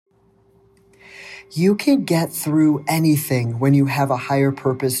You can get through anything when you have a higher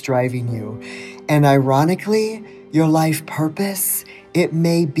purpose driving you. And ironically, your life purpose, it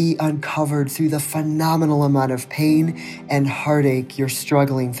may be uncovered through the phenomenal amount of pain and heartache you're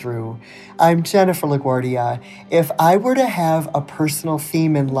struggling through. I'm Jennifer LaGuardia. If I were to have a personal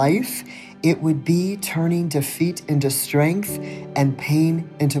theme in life, it would be turning defeat into strength and pain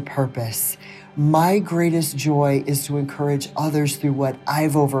into purpose. My greatest joy is to encourage others through what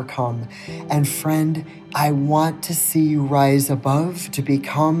I've overcome. And friend, I want to see you rise above to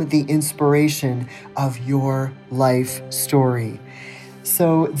become the inspiration of your life story.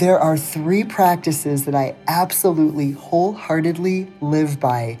 So there are 3 practices that I absolutely wholeheartedly live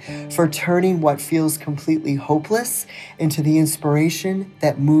by for turning what feels completely hopeless into the inspiration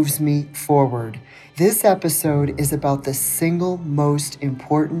that moves me forward. This episode is about the single most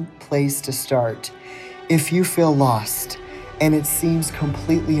important place to start. If you feel lost and it seems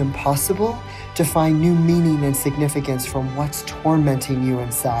completely impossible to find new meaning and significance from what's tormenting you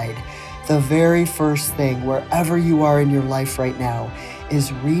inside, the very first thing, wherever you are in your life right now,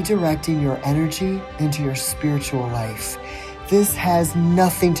 is redirecting your energy into your spiritual life. This has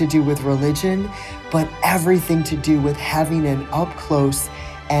nothing to do with religion, but everything to do with having an up-close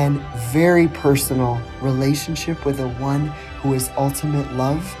and very personal relationship with the one who is ultimate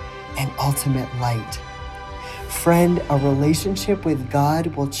love and ultimate light. Friend, a relationship with God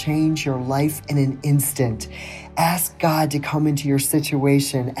will change your life in an instant. Ask God to come into your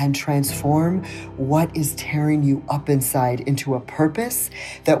situation and transform what is tearing you up inside into a purpose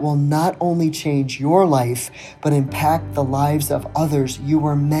that will not only change your life, but impact the lives of others you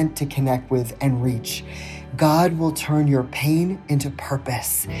were meant to connect with and reach. God will turn your pain into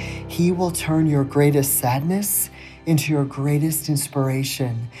purpose. He will turn your greatest sadness into your greatest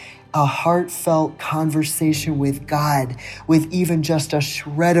inspiration. A heartfelt conversation with God, with even just a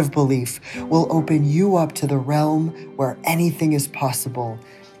shred of belief, will open you up to the realm where anything is possible.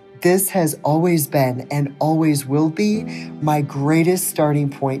 This has always been and always will be my greatest starting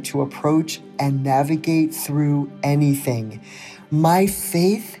point to approach and navigate through anything. My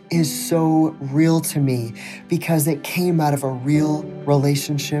faith is so real to me because it came out of a real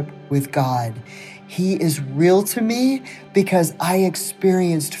relationship with God. He is real to me because I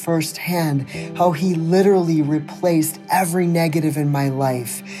experienced firsthand how He literally replaced every negative in my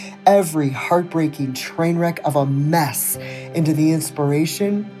life, every heartbreaking train wreck of a mess, into the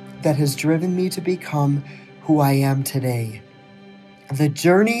inspiration that has driven me to become who I am today. The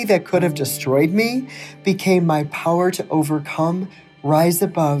journey that could have destroyed me became my power to overcome, rise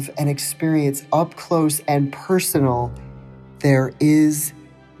above, and experience up close and personal. There is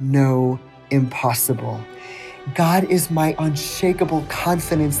no impossible. God is my unshakable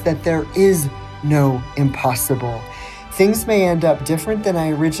confidence that there is no impossible. Things may end up different than I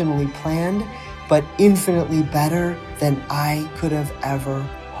originally planned, but infinitely better than I could have ever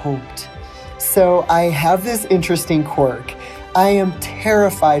hoped. So I have this interesting quirk. I am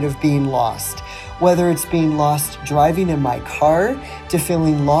terrified of being lost, whether it's being lost driving in my car to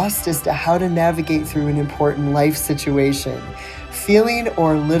feeling lost as to how to navigate through an important life situation. Feeling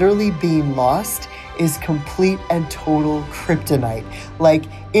or literally being lost is complete and total kryptonite, like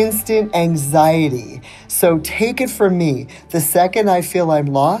instant anxiety. So take it from me, the second I feel I'm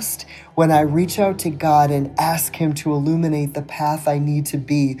lost, when I reach out to God and ask Him to illuminate the path I need to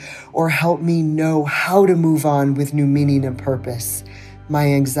be or help me know how to move on with new meaning and purpose, my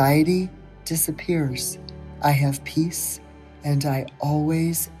anxiety disappears. I have peace, and I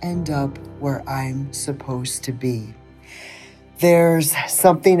always end up where I'm supposed to be. There's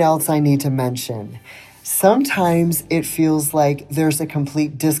something else I need to mention. Sometimes it feels like there's a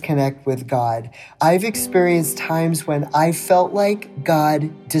complete disconnect with God. I've experienced times when I felt like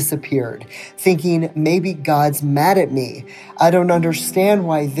God disappeared, thinking maybe God's mad at me. I don't understand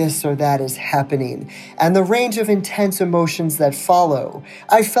why this or that is happening, and the range of intense emotions that follow.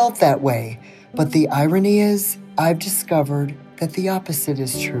 I felt that way, but the irony is I've discovered that the opposite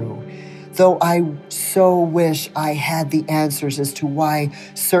is true. Though I so wish I had the answers as to why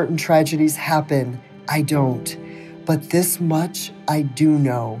certain tragedies happen, I don't. But this much I do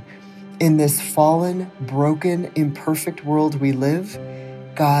know. In this fallen, broken, imperfect world we live,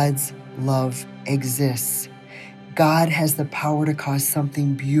 God's love exists. God has the power to cause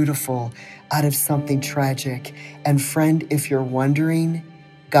something beautiful out of something tragic. And friend, if you're wondering,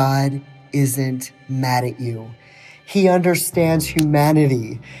 God isn't mad at you. He understands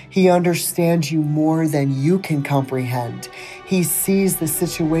humanity. He understands you more than you can comprehend. He sees the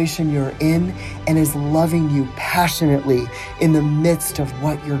situation you're in and is loving you passionately in the midst of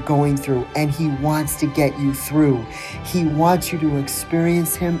what you're going through, and he wants to get you through. He wants you to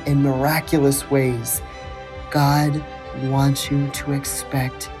experience him in miraculous ways. God wants you to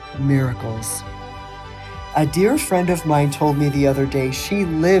expect miracles. A dear friend of mine told me the other day she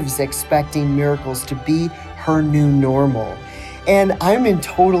lives expecting miracles to be her new normal. And I'm in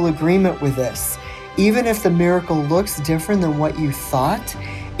total agreement with this. Even if the miracle looks different than what you thought,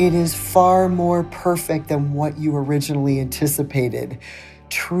 it is far more perfect than what you originally anticipated.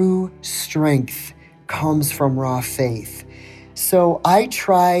 True strength comes from raw faith. So I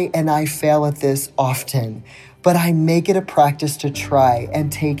try and I fail at this often, but I make it a practice to try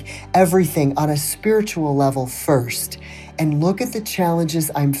and take everything on a spiritual level first and look at the challenges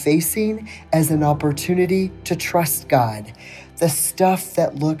I'm facing as an opportunity to trust God. The stuff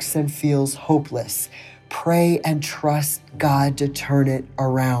that looks and feels hopeless, pray and trust God to turn it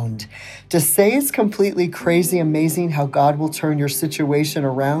around. To say it's completely crazy amazing how God will turn your situation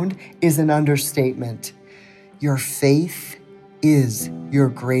around is an understatement. Your faith is your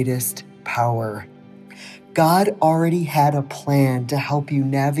greatest power. God already had a plan to help you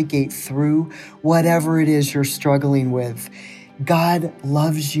navigate through whatever it is you're struggling with. God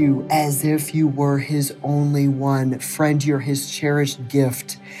loves you as if you were his only one. Friend, you're his cherished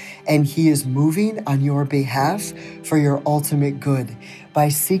gift, and he is moving on your behalf for your ultimate good. By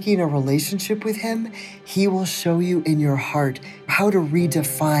seeking a relationship with him, he will show you in your heart how to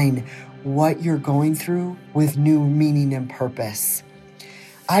redefine what you're going through with new meaning and purpose.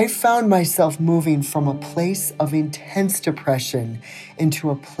 I found myself moving from a place of intense depression into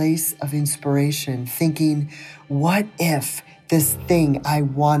a place of inspiration, thinking, what if this thing I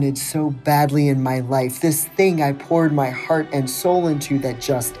wanted so badly in my life, this thing I poured my heart and soul into that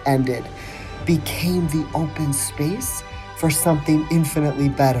just ended, became the open space for something infinitely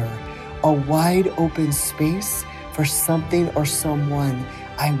better, a wide open space for something or someone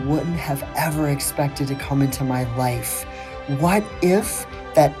I wouldn't have ever expected to come into my life. What if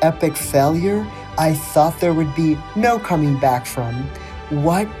that epic failure I thought there would be no coming back from,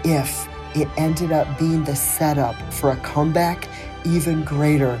 what if it ended up being the setup for a comeback even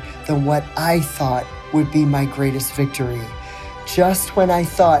greater than what I thought would be my greatest victory? Just when I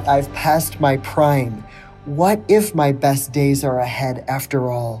thought I've passed my prime, what if my best days are ahead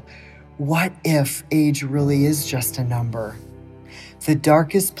after all? What if age really is just a number? The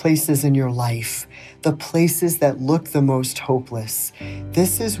darkest places in your life, the places that look the most hopeless,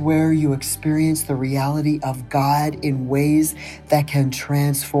 this is where you experience the reality of God in ways that can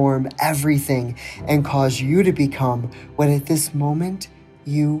transform everything and cause you to become what at this moment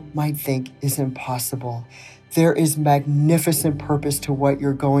you might think is impossible. There is magnificent purpose to what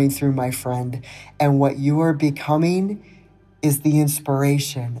you're going through, my friend, and what you are becoming is the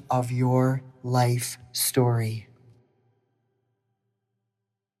inspiration of your life story.